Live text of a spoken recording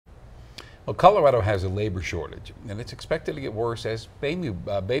Well, Colorado has a labor shortage, and it's expected to get worse as baby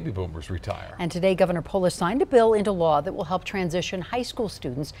boomers retire. And today, Governor Polis signed a bill into law that will help transition high school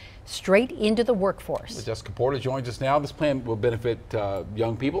students straight into the workforce. Jessica Porter joins us now. This plan will benefit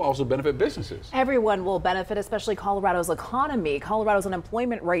young people, also benefit businesses. Everyone will benefit, especially Colorado's economy. Colorado's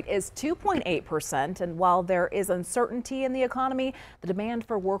unemployment rate is 2.8%, and while there is uncertainty in the economy, the demand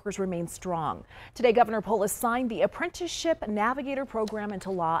for workers remains strong. Today, Governor Polis signed the Apprenticeship Navigator program into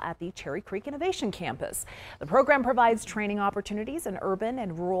law at the Cherry Creek Innovation Campus. The program provides training opportunities in urban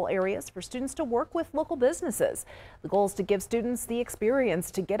and rural areas for students to work with local businesses. The goal is to give students the experience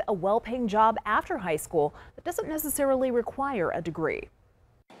to get a well-paying job after high school that doesn't necessarily require a degree.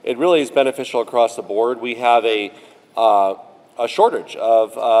 It really is beneficial across the board. We have a shortage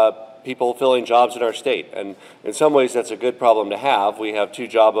of people filling jobs in our state, and in some ways that's a good problem to have. We have 2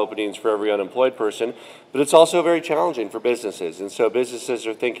 job openings for every unemployed person, but it's also very challenging for businesses, and so businesses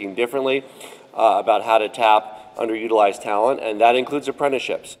are thinking differently about how to tap underutilized talent, and that includes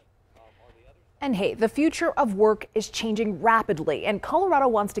apprenticeships. And hey, the future of work is changing rapidly, and Colorado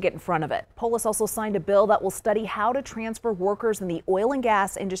wants to get in front of it. Polis also signed a bill that will study how to transfer workers in the oil and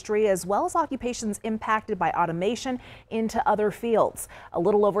gas industry, as well as occupations impacted by automation, into other fields. A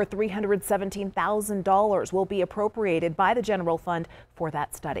little over $317,000 will be appropriated by the general fund for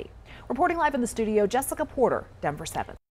that study. Reporting live in the studio, Jessica Porter, Denver 7.